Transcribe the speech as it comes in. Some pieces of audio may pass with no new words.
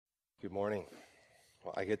Good morning.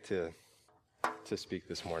 Well, I get to speak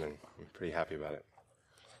this morning. I'm pretty happy about it.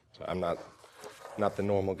 So I'm not the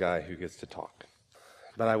normal guy who gets to talk.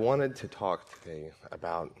 But I wanted to talk today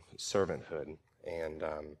about servanthood, and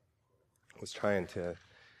was trying to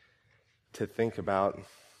think about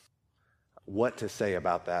what to say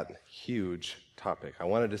about that huge topic. I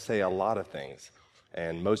wanted to say a lot of things,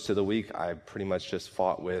 and most of the week I pretty much just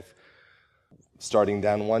fought with starting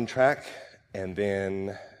down one track and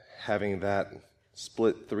then having that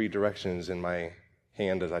split three directions in my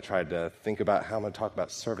hand as I tried to think about how I'm going to talk about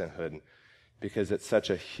servanthood, because it's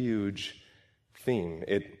such a huge theme.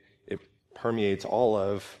 It permeates all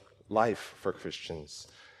of life for Christians.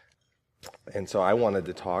 And so I wanted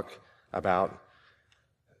to talk about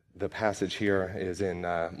the passage here is in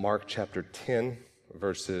Mark chapter 10,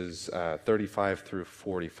 verses 35 through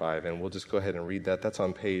 45. And we'll just go ahead and read that. That's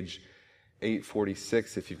on page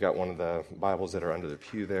 846, if you've got one of the Bibles that are under the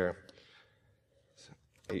pew there.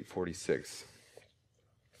 846.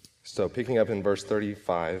 So picking up in verse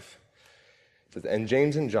 35, it says, "And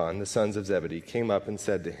James and John, the sons of Zebedee, came up and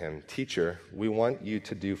said to him, 'Teacher, we want you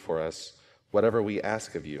to do for us whatever we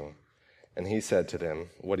ask of you.' And he said to them,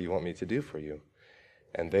 'What do you want me to do for you?'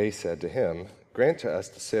 And they said to him, 'Grant to us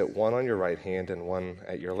to sit one on your right hand and one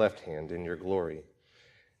at your left hand in your glory.'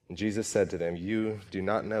 And Jesus said to them, 'You do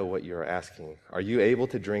not know what you are asking. Are you able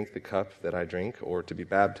to drink the cup that I drink, or to be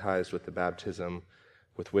baptized with the baptism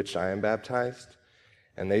with which I am baptized?'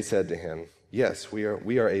 And they said to him, 'Yes, we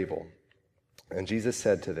are able.' And Jesus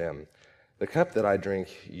said to them, 'The cup that I drink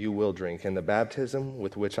you will drink, and the baptism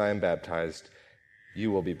with which I am baptized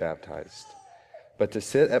you will be baptized. But to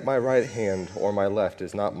sit at my right hand or my left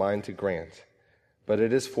is not mine to grant, but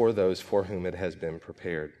it is for those for whom it has been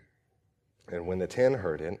prepared.' And when the 10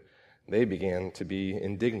 heard it, they began to be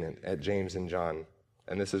indignant at James and John."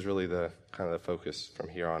 And this is really the kind of the focus from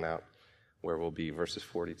here on out, where we'll be verses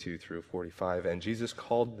 42 through 45. "And Jesus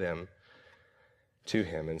called them to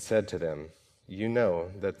him and said to them, 'You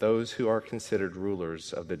know that those who are considered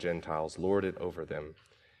rulers of the Gentiles lord it over them,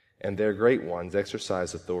 and their great ones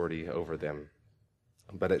exercise authority over them.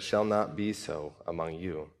 But it shall not be so among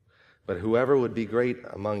you. But whoever would be great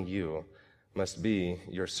among you must be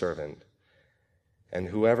your servant. And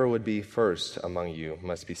whoever would be first among you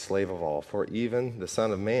must be slave of all. For even the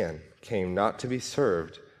Son of Man came not to be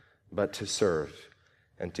served, but to serve,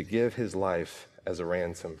 and to give his life as a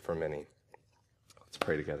ransom for many.'" Let's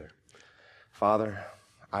pray together. Father,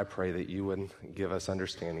 I pray that you would give us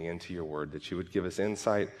understanding into your word, that you would give us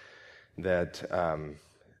insight, that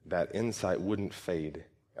that insight wouldn't fade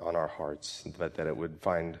on our hearts, but that it would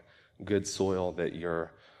find good soil, that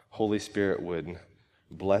your Holy Spirit would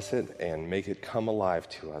bless it and make it come alive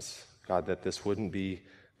to us. God, that this wouldn't be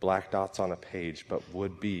black dots on a page, but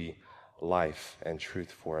would be life and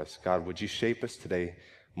truth for us. God, would you shape us today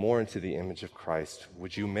more into the image of Christ?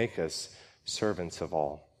 Would you make us servants of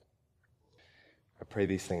all? I pray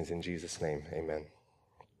these things in Jesus' name. Amen.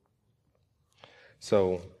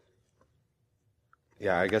 So,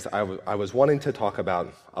 I guess I was wanting to talk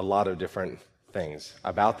about a lot of different things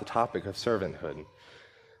about the topic of servanthood.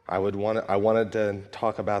 I wanted to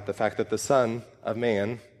talk about the fact that the Son of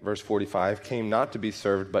Man, verse 45, came not to be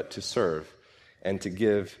served, but to serve, and to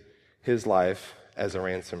give his life as a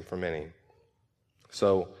ransom for many.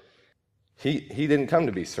 So he didn't come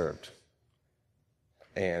to be served.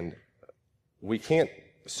 And we can't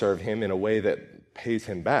serve him in a way that pays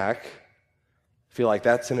him back. I feel like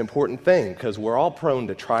that's an important thing, because we're all prone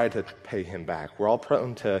to try to pay him back. We're all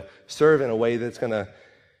prone to serve in a way that's going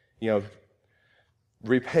to,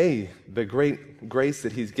 repay the great grace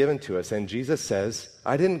that he's given to us. And Jesus says,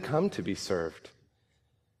 "I didn't come to be served."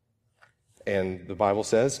 And the Bible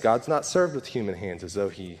says God's not served with human hands as though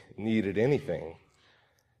he needed anything.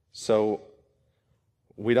 So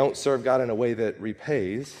we don't serve God in a way that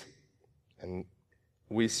repays, and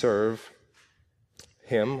we serve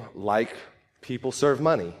him like people serve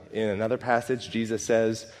money. In another passage, Jesus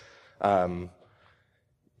says,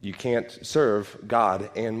 you can't serve God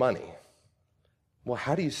and money. Well,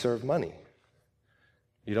 how do you serve money?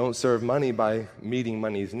 You don't serve money by meeting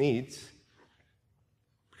money's needs,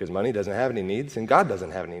 because money doesn't have any needs and God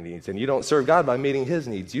doesn't have any needs. And you don't serve God by meeting his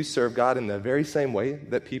needs. You serve God in the very same way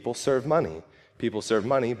that people serve money. People serve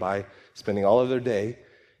money by spending all of their day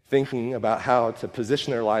thinking about how to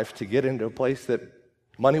position their life to get into a place that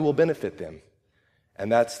money will benefit them.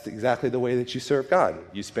 And that's exactly the way that you serve God.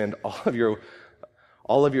 You spend all of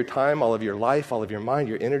your time, all of your life, all of your mind,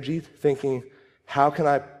 your energy thinking, how can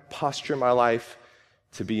I posture my life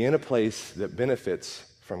to be in a place that benefits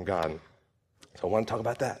from God? So I want to talk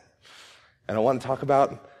about that. And I want to talk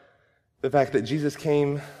about the fact that Jesus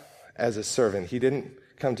came as a servant. He didn't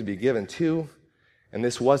come to be given to, and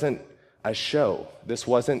this wasn't a show. This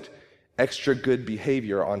wasn't extra good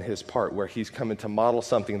behavior on his part where he's coming to model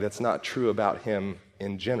something that's not true about him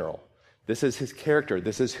in general. This is his character.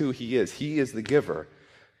 This is who he is. He is the giver.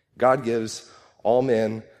 God gives all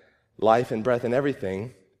men life and breath and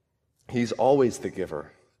everything. He's always the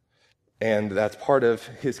giver. And that's part of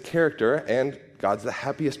his character, and God's the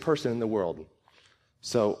happiest person in the world.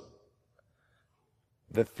 So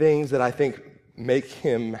the things that I think make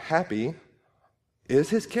him happy is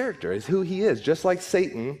his character, is who he is. Just like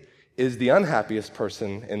Satan is the unhappiest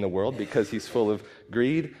person in the world because he's full of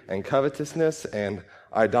greed and covetousness and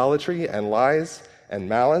idolatry and lies and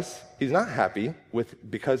malice. He's not happy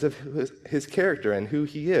because of his character and who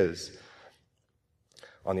he is.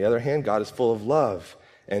 On the other hand, God is full of love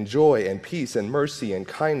and joy and peace and mercy and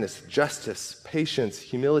kindness, justice, patience,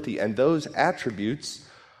 humility, and those attributes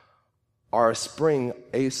are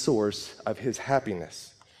a source of his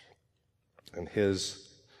happiness and his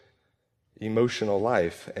emotional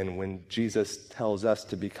life. And when Jesus tells us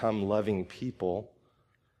to become loving people,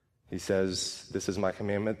 he says, "This is my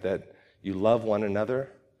commandment, that you love one another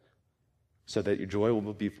so that your joy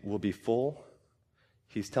will be full."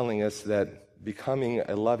 He's telling us that becoming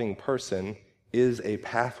a loving person is a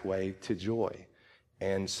pathway to joy.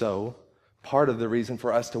 And so part of the reason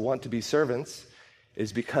for us to want to be servants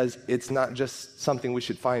is because it's not just something we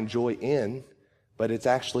should find joy in, but it's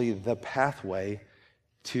actually the pathway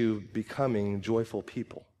to becoming joyful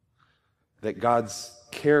people. That God's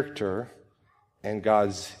character and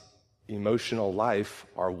God's emotional life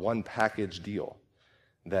are one package deal.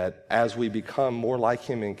 That as we become more like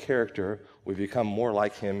him in character, we become more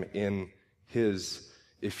like him in his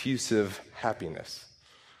effusive happiness.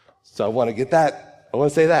 So I want to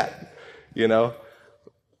say that,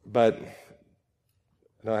 but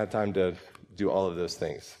I don't have time to do all of those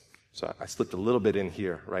things. So I slipped a little bit in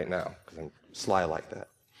here right now because I'm sly like that.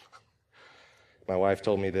 My wife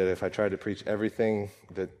told me that if I tried to preach everything,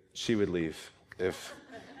 that she would leave if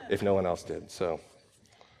no one else did. So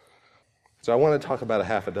I want to talk about a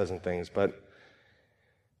half a dozen things, but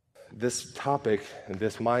this topic and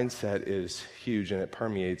this mindset is huge, and it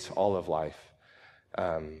permeates all of life.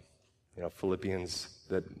 Philippians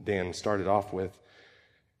that Dan started off with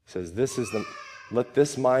says, "Let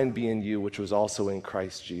this mind be in you, which was also in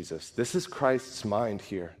Christ Jesus." This is Christ's mind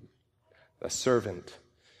here, a servant.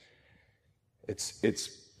 It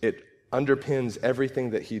underpins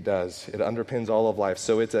everything that he does. It underpins all of life.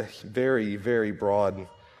 So it's a very, very broad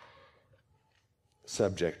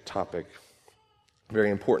topic. Very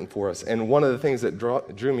important for us. And one of the things that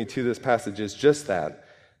drew me to this passage is just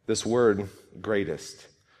this word, greatest.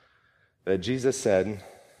 That Jesus said,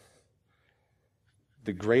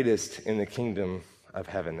 the greatest in the kingdom of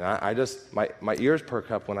heaven. And my ears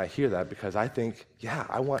perk up when I hear that because I think,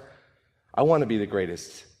 I want to be the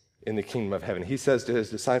greatest in the kingdom of heaven. He says to his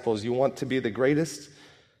disciples, you want to be the greatest?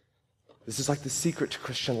 This is like the secret to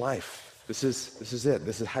Christian life. This is it.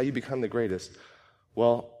 This is how you become the greatest.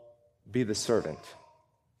 Well, be the servant.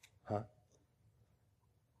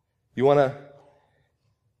 You want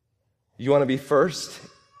to be first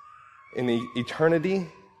in the eternity?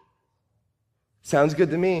 Sounds good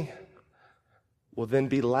to me. Well, then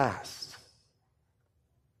be last.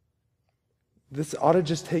 This ought to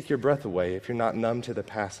just take your breath away if you're not numb to the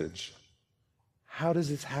passage. How does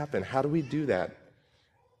this happen? How do we do that?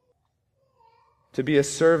 To be a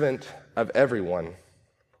servant of everyone.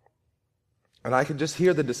 And I could just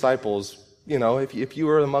hear the disciples, if you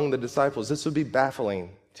were among the disciples, this would be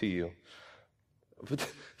baffling to you. But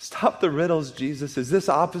stop the riddles, Jesus. Is this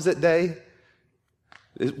opposite day?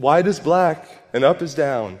 White is black and up is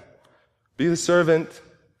down. Be the servant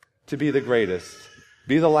to be the greatest.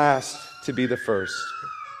 Be the last to be the first.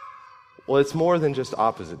 Well, it's more than just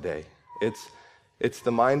opposite day. It's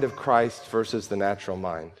the mind of Christ versus the natural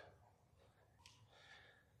mind.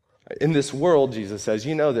 In this world, Jesus says,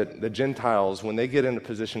 you know that the Gentiles, when they get in a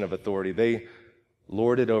position of authority, they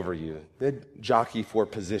lord it over you. They jockey for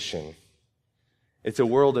position. It's a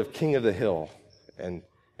world of king of the hill. And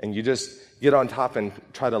you just get on top and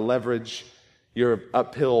try to leverage your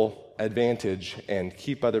uphill advantage and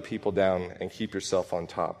keep other people down and keep yourself on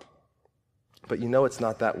top. But it's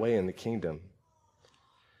not that way in the kingdom.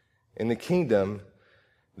 In the kingdom,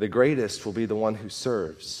 the greatest will be the one who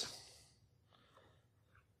serves.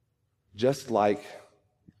 Just like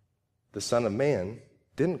the Son of Man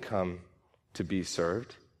didn't come to be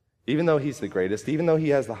served, even though he's the greatest, even though he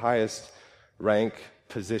has the highest rank,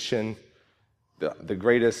 position, the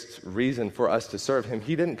greatest reason for us to serve him,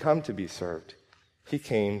 he didn't come to be served. He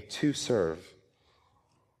came to serve.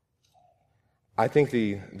 I think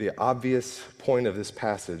the obvious point of this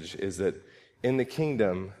passage is that in the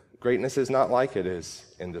kingdom, greatness is not like it is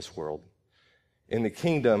in this world. In the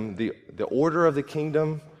kingdom, the order of the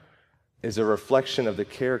kingdom is a reflection of the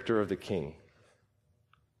character of the king.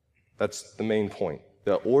 That's the main point.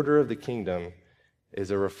 The order of the kingdom is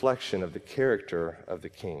a reflection of the character of the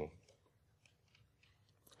king.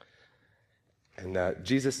 And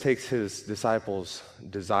Jesus takes his disciples'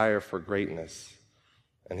 desire for greatness,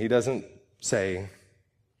 and he doesn't say,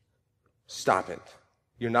 stop it.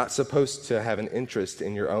 You're not supposed to have an interest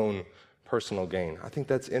in your own personal gain. I think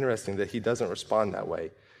that's interesting that he doesn't respond that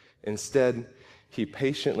way. Instead, he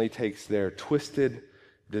patiently takes their twisted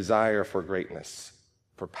desire for greatness,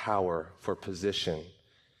 for power, for position,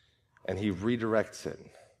 and he redirects it.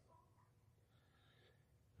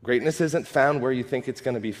 Greatness isn't found where you think it's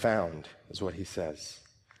going to be found, is what he says.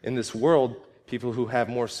 In this world, people who have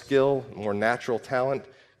more skill, more natural talent,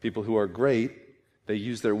 people who are great, they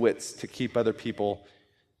use their wits to keep other people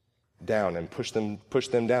down and push them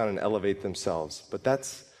down and elevate themselves. But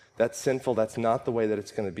that's sinful. That's not the way that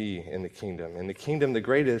it's going to be in the kingdom. In the kingdom, the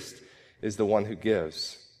greatest is the one who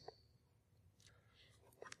gives.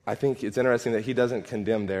 I think it's interesting that he doesn't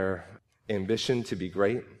condemn their ambition to be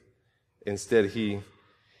great. Instead, he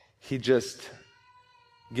just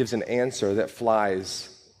gives an answer that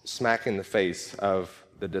flies smack in the face of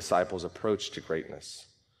the disciples' approach to greatness.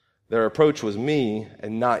 Their approach was me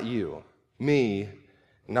and not you. Me,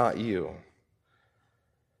 not you.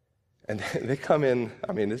 And they come in,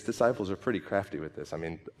 his disciples are pretty crafty with this.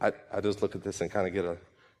 I just look at this and kind of get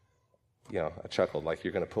a chuckle, like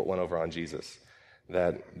you're going to put one over on Jesus.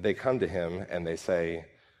 That they come to him and they say,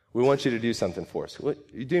 we want you to do something for us. What,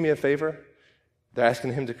 you do me a favor? They're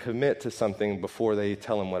asking him to commit to something before they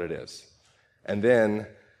tell him what it is. And then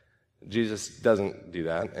Jesus doesn't do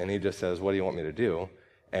that, and he just says, what do you want me to do?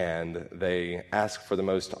 And they ask for the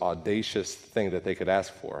most audacious thing that they could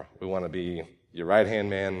ask for. We want to be your right-hand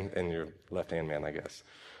man and your left-hand man, I guess.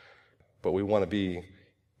 But we want to be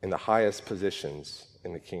in the highest positions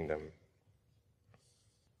in the kingdom.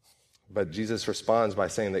 But Jesus responds by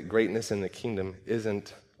saying that greatness in the kingdom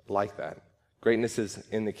isn't like that. Greatness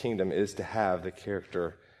in the kingdom is to have the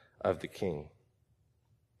character of the king,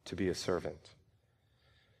 to be a servant.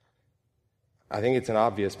 I think it's an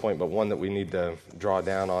obvious point, but one that we need to draw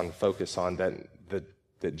down on, focus on,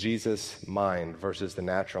 that Jesus' mind versus the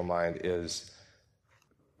natural mind is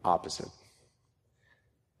opposite.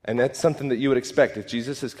 And that's something that you would expect. If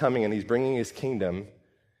Jesus is coming and he's bringing his kingdom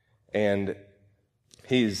and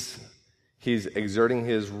he's exerting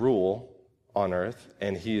his rule on earth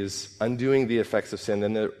and he is undoing the effects of sin,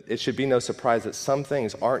 then it should be no surprise that some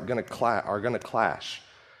things are going to clash.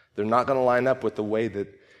 They're not going to line up with the way that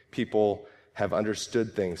people have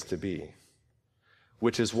understood things to be.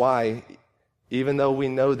 Which is why, even though we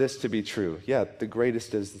know this to be true, the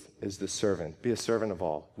greatest is the servant. Be a servant of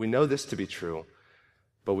all. We know this to be true,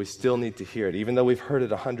 but we still need to hear it, even though we've heard it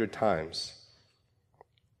 100 times.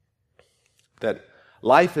 That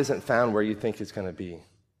life isn't found where you think it's going to be.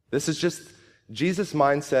 This is just, Jesus'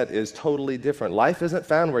 mindset is totally different. Life isn't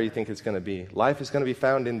found where you think it's going to be. Life is going to be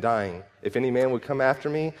found in dying. If any man would come after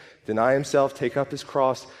me, deny himself, take up his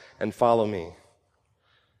cross, and follow me.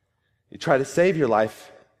 You try to save your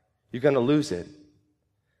life, you're going to lose it.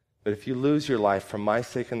 But if you lose your life for my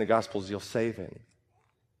sake and the gospel's, you'll save it.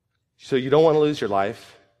 So you don't want to lose your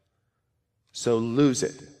life, so lose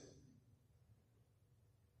it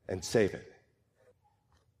and save it.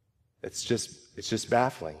 It's just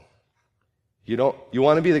baffling. You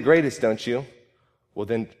want to be the greatest, don't you? Well,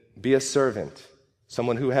 then be a servant,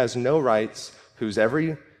 someone who has no rights, whose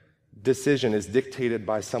every decision is dictated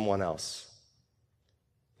by someone else.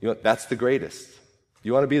 That's the greatest.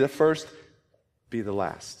 You want to be the first? Be the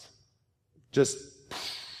last. Just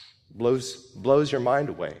blows your mind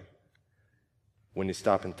away when you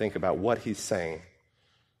stop and think about what he's saying.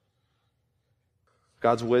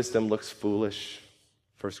 God's wisdom looks foolish,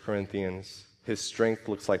 1 Corinthians. His strength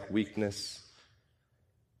looks like weakness.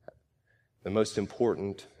 The most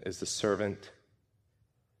important is the servant.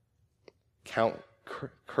 Count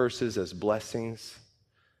curses as blessings.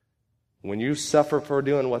 When you suffer for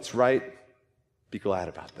doing what's right, be glad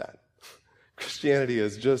about that. Christianity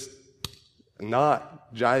is just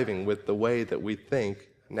not jiving with the way that we think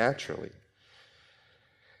naturally.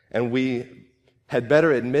 And we had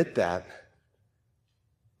better admit that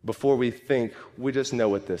before we think we just know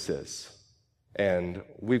what this is and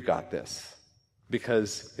we've got this,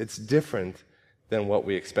 because it's different than what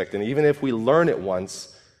we expect. And even if we learn it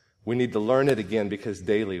once, we need to learn it again, because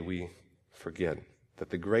daily we forget that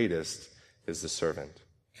the greatest is the servant.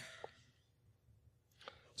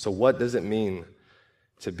 So what does it mean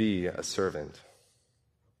to be a servant?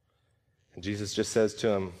 And Jesus just says to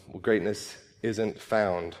him, well, greatness isn't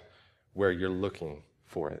found where you're looking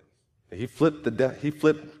for it. He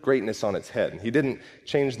flipped greatness on its head. He didn't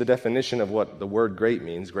change the definition of what the word great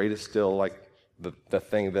means. Great is still like the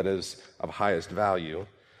thing that is of highest value.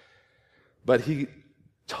 But he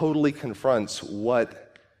totally confronts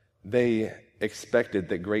what they expected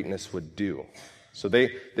that greatness would do. So they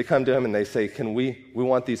come to him and they say, we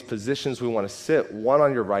want these positions, we want to sit one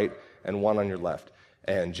on your right and one on your left.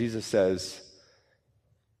 And Jesus says,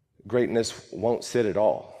 greatness won't sit at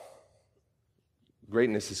all.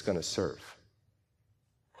 Greatness is going to serve.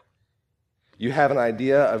 You have an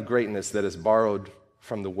idea of greatness that is borrowed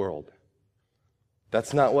from the world.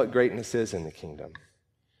 That's not what greatness is in the kingdom.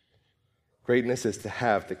 Greatness is to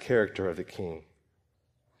have the character of the king.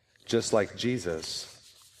 Just like Jesus,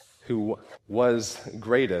 who was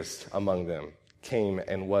greatest among them, came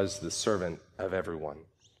and was the servant of everyone.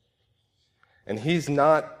 And he's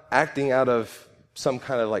not acting out of some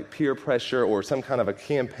kind of like peer pressure or some kind of a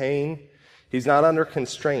campaign. He's not under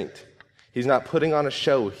constraint. He's not putting on a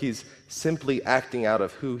show. He's simply acting out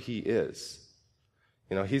of who he is.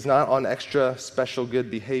 He's not on extra special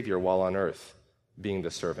good behavior while on earth being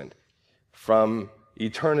the servant. From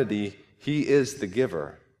eternity, he is the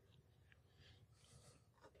giver.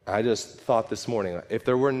 I just thought this morning, if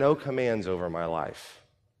there were no commands over my life,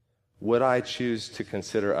 would I choose to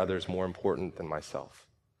consider others more important than myself?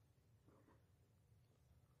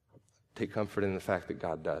 Take comfort in the fact that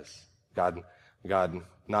God does. God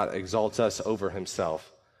not exalts us over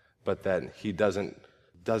himself, but that he doesn't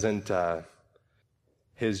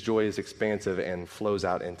his joy is expansive and flows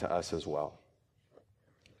out into us as well.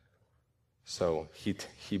 So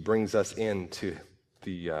he brings us into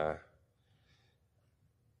the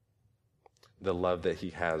love that he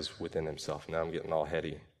has within himself. Now I'm getting all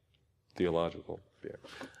heady, theological. Yeah.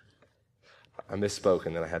 I misspoke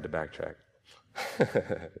and then I had to backtrack.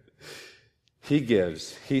 He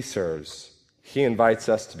gives, he serves, he invites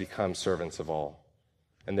us to become servants of all.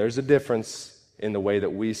 And there's a difference in the way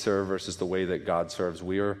that we serve versus the way that God serves.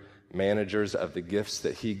 We are managers of the gifts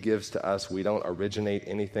that he gives to us. We don't originate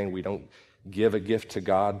anything. We don't give a gift to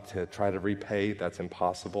God to try to repay. That's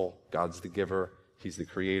impossible. God's the giver. He's the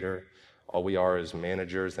creator. All we are is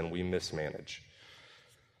managers, and we mismanage.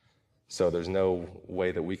 So there's no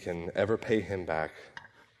way that we can ever pay him back.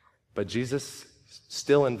 But Jesus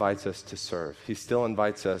still invites us to serve. He still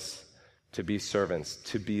invites us to be servants,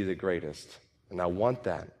 to be the greatest. And I want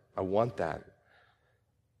that. I want that.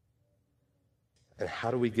 And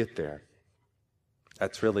how do we get there?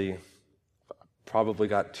 That's really probably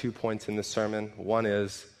got 2 points in this sermon. One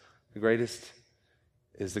is the greatest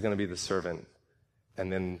is going to be the servant.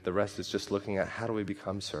 And then the rest is just looking at how do we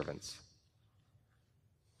become servants?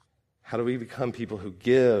 How do we become people who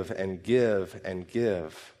give and give and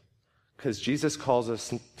give? Because Jesus calls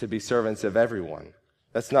us to be servants of everyone.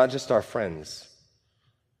 That's not just our friends.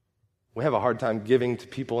 We have a hard time giving to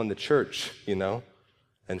people in the church,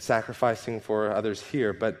 and sacrificing for others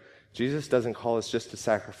here. But Jesus doesn't call us just to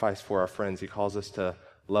sacrifice for our friends. He calls us to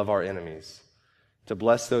love our enemies, to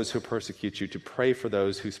bless those who persecute you, to pray for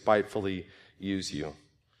those who spitefully use you. It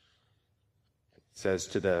says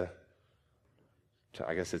to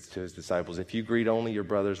his disciples, if you greet only your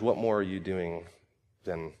brothers, what more are you doing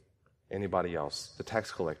than anybody else? The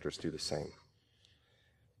tax collectors do the same.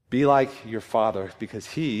 Be like your Father, because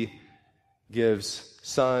he gives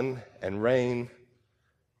sun and rain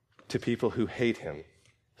to people who hate him.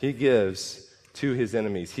 He gives to his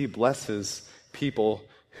enemies. He blesses people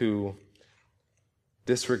who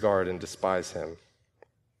disregard and despise him.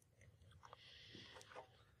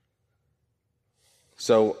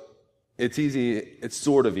 So it's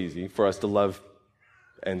sort of easy for us to love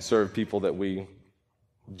and serve people that we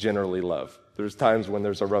generally love. There's times when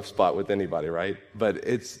there's a rough spot with anybody, right? But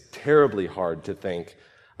it's terribly hard to think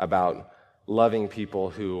about loving people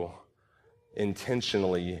who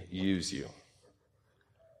intentionally use you.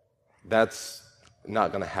 That's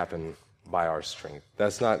not going to happen by our strength.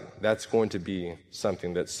 That's going to be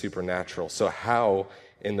something that's supernatural. So how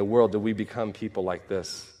in the world do we become people like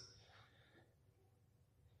this?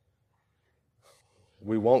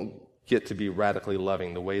 We won't get to be radically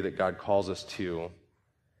loving the way that God calls us to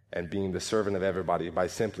and being the servant of everybody by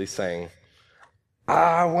simply saying,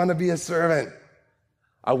 I want to be a servant.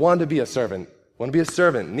 I want to be a servant. I want to be a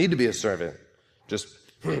servant. Need to be a servant. Just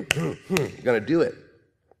going to do it.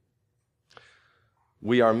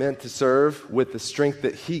 We are meant to serve with the strength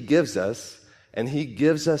that he gives us, and he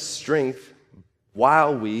gives us strength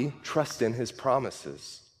while we trust in his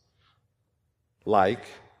promises. Like,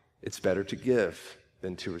 it's better to give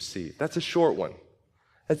than to receive. That's a short one.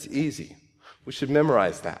 That's easy. We should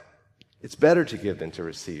memorize that. It's better to give than to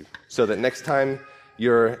receive, so that next time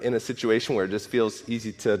you're in a situation where it just feels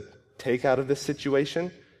easy to take out of this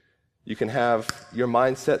situation, you can have your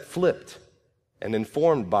mindset flipped and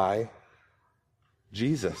informed by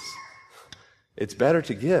Jesus. It's better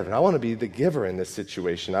to give, and I want to be the giver in this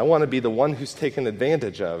situation. I want to be the one who's taken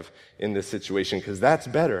advantage of in this situation, because that's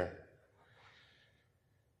better.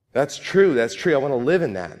 That's true. I want to live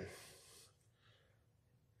in that.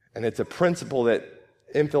 And it's a principle that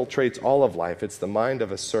infiltrates all of life. It's the mind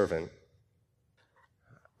of a servant.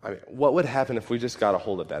 I mean, what would happen if we just got a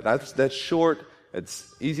hold of that? That's short,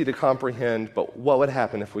 it's easy to comprehend, but what would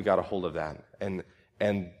happen if we got a hold of that?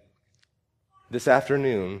 And this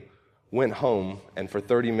afternoon, went home and for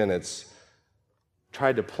 30 minutes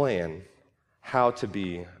tried to plan how to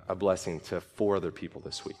be a blessing to 4 other people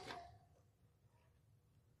this week.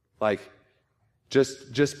 Like,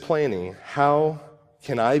 just planning, how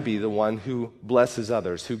can I be the one who blesses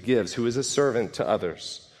others, who gives, who is a servant to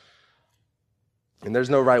others? And there's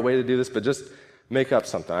no right way to do this, but just make up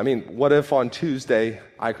something. I mean, what if on Tuesday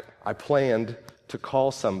I planned to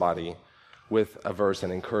call somebody with a verse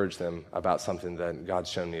and encourage them about something that God's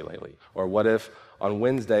shown me lately? Or what if on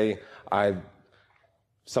Wednesday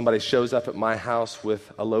somebody shows up at my house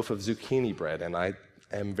with a loaf of zucchini bread, and I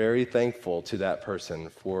am very thankful to that person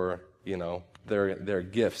for, their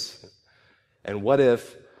gifts. And what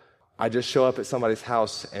if I just show up at somebody's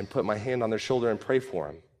house and put my hand on their shoulder and pray for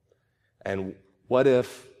them? And what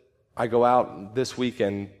if I go out this week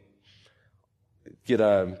and get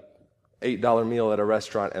a $8 meal at a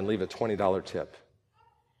restaurant and leave a $20 tip?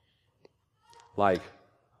 Like,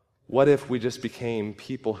 what if we just became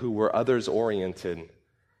people who were others-oriented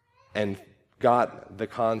and got the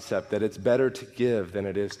concept that it's better to give than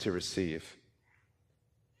it is to receive?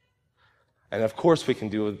 And of course we can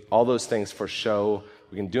do all those things for show,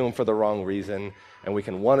 we can do them for the wrong reason, and we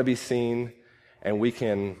can want to be seen, and we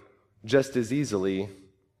can just as easily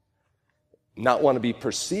not want to be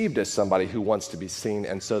perceived as somebody who wants to be seen,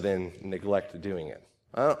 and so then neglect doing it.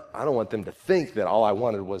 I don't want them to think that all I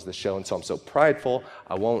wanted was the show, and so I'm so prideful,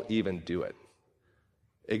 I won't even do it.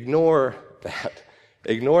 Ignore that.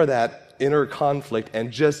 Ignore that inner conflict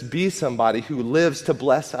and just be somebody who lives to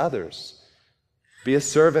bless others. Be a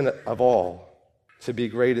servant of all, to be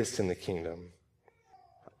greatest in the kingdom.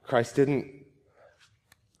 Christ didn't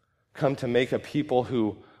come to make a people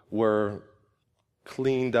who were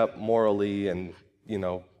cleaned up morally and,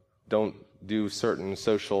 don't do certain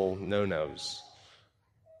social no-nos.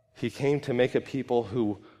 He came to make a people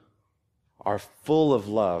who are full of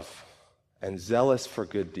love and zealous for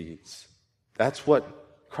good deeds. That's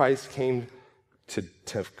what Christ came to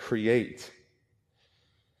create.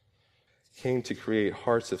 Came to create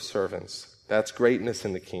hearts of servants. That's greatness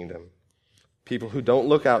in the kingdom. People who don't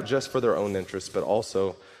look out just for their own interests, but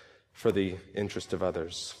also for the interest of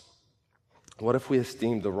others. What if we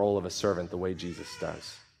esteemed the role of a servant the way Jesus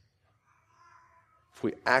does? If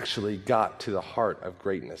we actually got to the heart of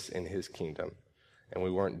greatness in his kingdom, and we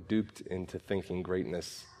weren't duped into thinking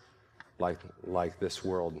greatness like this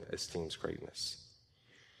world esteems greatness.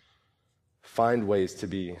 Find ways to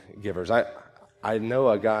be givers. I know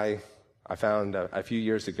a guy I found a few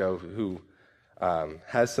years ago who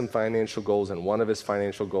has some financial goals, and one of his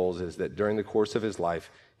financial goals is that during the course of his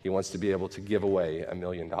life, he wants to be able to give away $1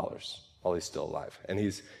 million while he's still alive. And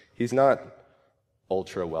he's not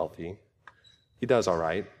ultra wealthy. He does all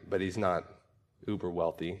right, but he's not uber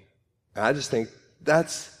wealthy. And I just think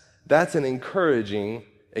that's an encouraging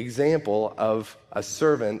example of a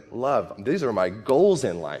servant love. These are my goals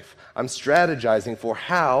in life. I'm strategizing for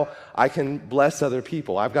how I can bless other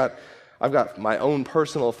people. I've got my own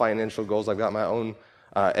personal financial goals. I've got my own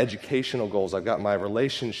educational goals. I've got my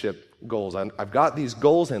relationship goals. I've got these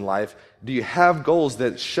goals in life. Do you have goals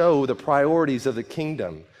that show the priorities of the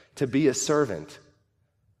kingdom to be a servant?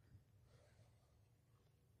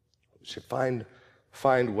 We should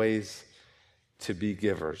find ways to be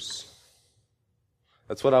givers.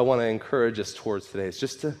 That's what I want to encourage us towards today. It's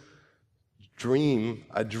just to dream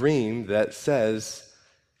a dream that says,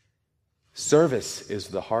 service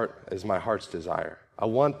is my heart's desire. I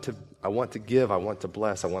want to give, I want to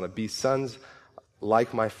bless, I want to be sons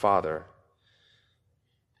like my Father,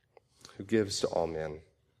 who gives to all men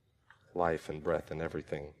life and breath and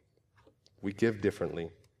everything. We give differently.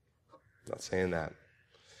 I'm not saying that.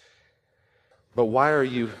 But why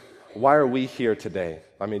are we here today?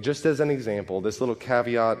 I mean, just as an example, this little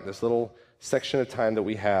caveat, this little section of time that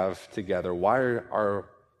we have together, why are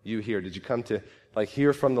you here? Did you come to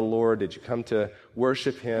hear from the Lord? Did you come to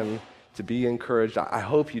worship him, to be encouraged? I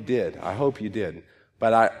hope you did. I hope you did.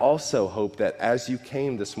 But I also hope that as you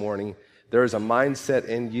came this morning, there is a mindset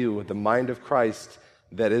in you, the mind of Christ,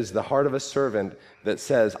 that is the heart of a servant that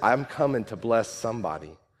says, I'm coming to bless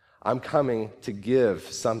somebody. I'm coming to give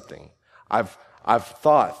something. I've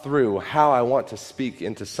thought through how I want to speak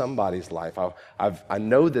into somebody's life. I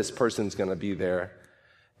know this person's going to be there,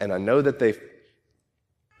 and I know that they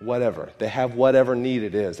have whatever need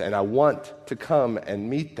it is, and I want to come and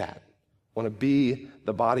meet that. I want to be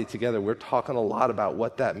the body together. We're talking a lot about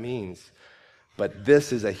what that means. But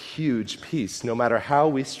this is a huge piece. No matter how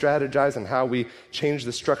we strategize and how we change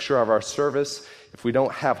the structure of our service, if we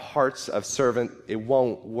don't have hearts of servant, it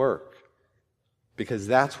won't work. Because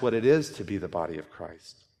that's what it is to be the body of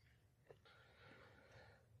Christ.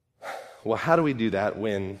 Well, how do we do that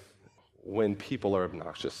when people are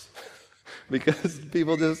obnoxious? Because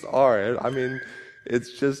people just are. I mean,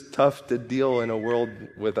 it's just tough to deal in a world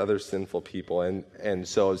with other sinful people. And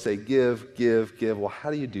so say, give. Well,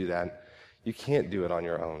 how do you do that? You can't do it on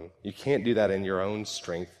your own. You can't do that in your own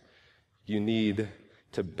strength. You need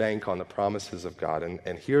to bank on the promises of God.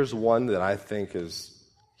 And here's one that I think is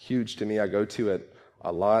huge to me. I go to it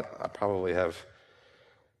a lot. I probably have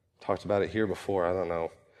talked about it here before. I don't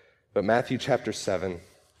know. But Matthew chapter 7.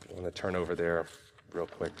 I'm going to turn over there real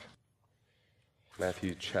quick.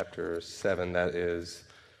 Matthew chapter 7, that is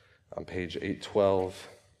on page 812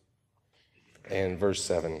 and verse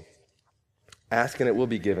 7. Ask and it will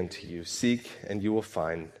be given to you. Seek and you will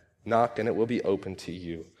find. Knock and it will be opened to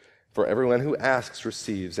you. For everyone who asks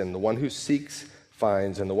receives, and the one who seeks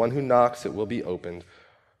finds, and the one who knocks it will be opened.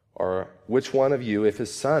 Or which one of you, if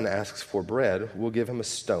his son asks for bread, will give him a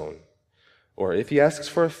stone? Or if he asks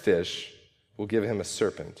for a fish, will give him a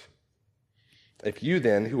serpent? If you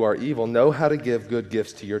then, who are evil, know how to give good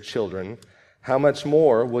gifts to your children, how much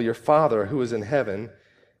more will your Father who is in heaven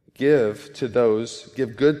give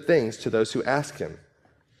good things to those who ask him?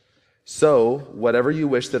 So, whatever you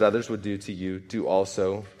wish that others would do to you, do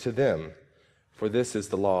also to them. For this is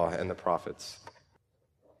the law and the prophets.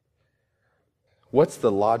 What's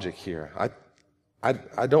the logic here?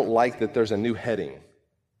 I don't like that there's a new heading.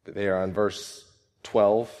 They are on verse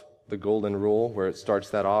 12, the golden rule, where it starts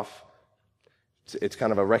that off. It's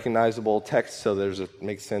kind of a recognizable text, so it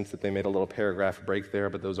makes sense that they made a little paragraph break there,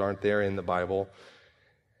 but those aren't there in the Bible.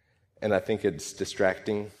 And I think it's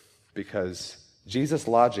distracting because Jesus'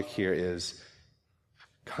 logic here is,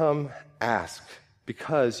 come ask,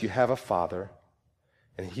 because you have a Father,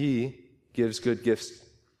 and he gives good gifts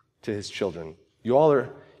to his children. You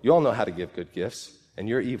all know how to give good gifts, and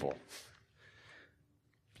you're evil.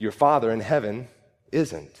 Your Father in heaven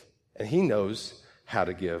isn't, and he knows how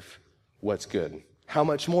to give what's good. How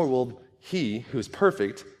much more will he, who is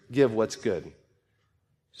perfect, give what's good?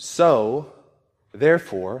 So,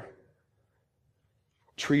 therefore,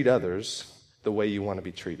 treat others the way you want to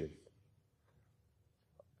be treated.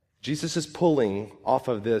 Jesus is pulling off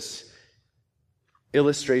of this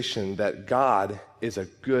illustration that God is a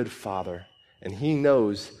good Father, and he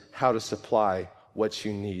knows how to supply what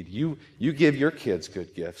you need. You give your kids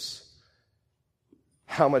good gifts.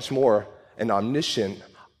 How much more an omniscient,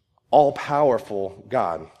 all-powerful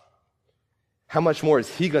God? How much more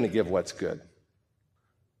is he going to give what's good?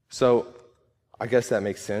 So, I guess that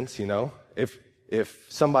makes sense, you know? If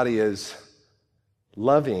somebody is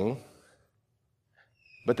loving,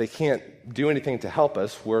 but they can't do anything to help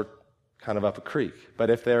us, we're kind of up a creek. But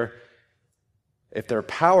if they're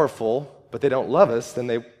powerful, but they don't love us,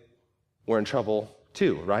 then we're in trouble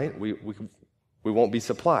too, right? We won't be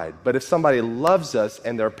supplied. But if somebody loves us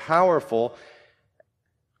and they're powerful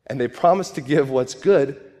and they promise to give what's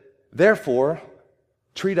good, therefore,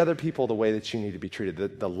 treat other people the way that you need to be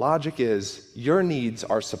treated. The logic is your needs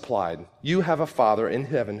are supplied. You have a Father in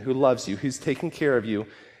heaven who loves you, who's taking care of you,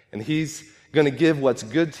 and he's going to give what's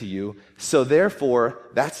good to you. So therefore,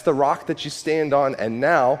 that's the rock that you stand on, and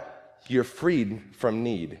now you're freed from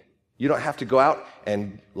need. You don't have to go out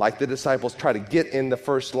and, like the disciples, try to get in the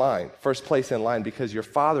first place in line, because your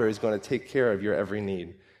Father is going to take care of your every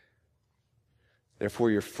need.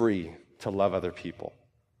 Therefore, you're free to love other people.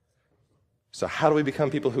 So how do we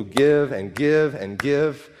become people who give and give and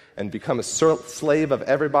give and become a slave of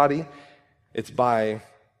everybody? It's by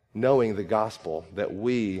knowing the gospel, that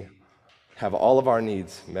we have all of our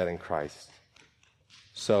needs met in Christ.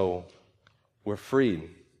 So we're freed.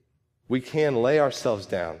 We can lay ourselves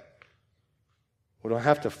down. We don't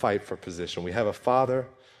have to fight for position. We have a Father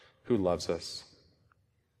who loves us.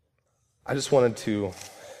 I just wanted to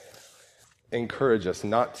encourage us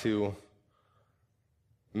not to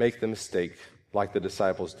make the mistake, like the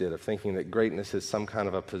disciples did, of thinking that greatness is some kind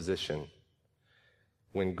of a position,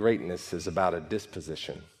 when greatness is about a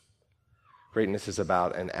disposition. Greatness is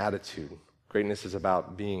about an attitude. Greatness is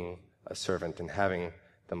about being a servant and having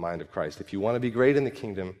the mind of Christ. If you want to be great in the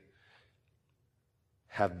kingdom,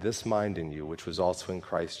 have this mind in you, which was also in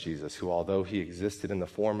Christ Jesus, who, although he existed in the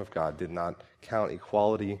form of God, did not count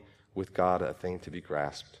equality with God a thing to be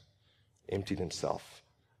grasped, emptied himself,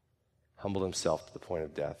 humbled himself to the point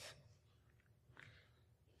of death.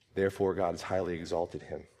 Therefore, God has highly exalted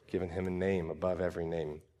him, given him a name above every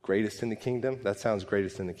name. Greatest in the kingdom? That sounds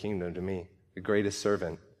greatest in the kingdom to me. The greatest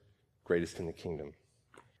servant, greatest in the kingdom.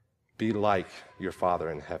 Be like your Father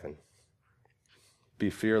in heaven. Be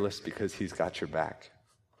fearless because he's got your back.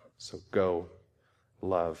 So go,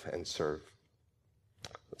 love, and serve.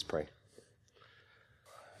 Let's pray.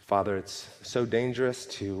 Father, it's so dangerous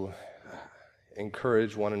to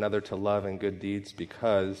encourage one another to love and good deeds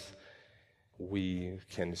because we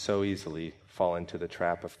can so easily fall into the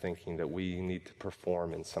trap of thinking that we need to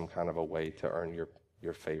perform in some kind of a way to earn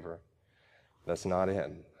your favor. That's not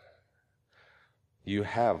it. You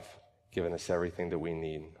have given us everything that we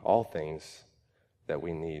need, all things that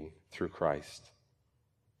we need through Christ.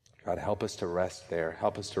 God, help us to rest there.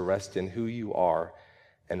 Help us to rest in who you are,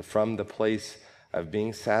 and from the place of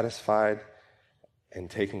being satisfied and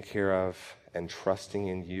taken care of and trusting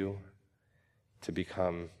in you to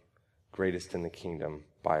become greatest in the kingdom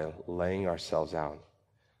by laying ourselves out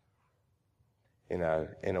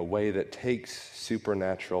in a way that takes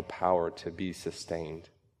supernatural power to be sustained.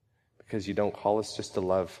 Because you don't call us just to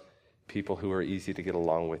love people who are easy to get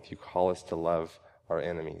along with. You call us to love our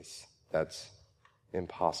enemies. That's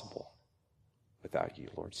impossible without you,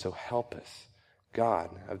 Lord. So help us, God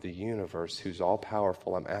of the universe, who's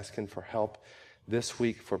all-powerful. I'm asking for help this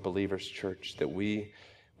week for Believers Church, that we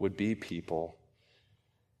would be people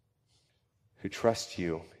who trust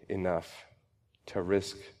you enough to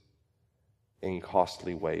risk in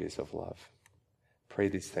costly ways of love. Pray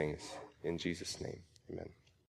these things in Jesus' name. Amen.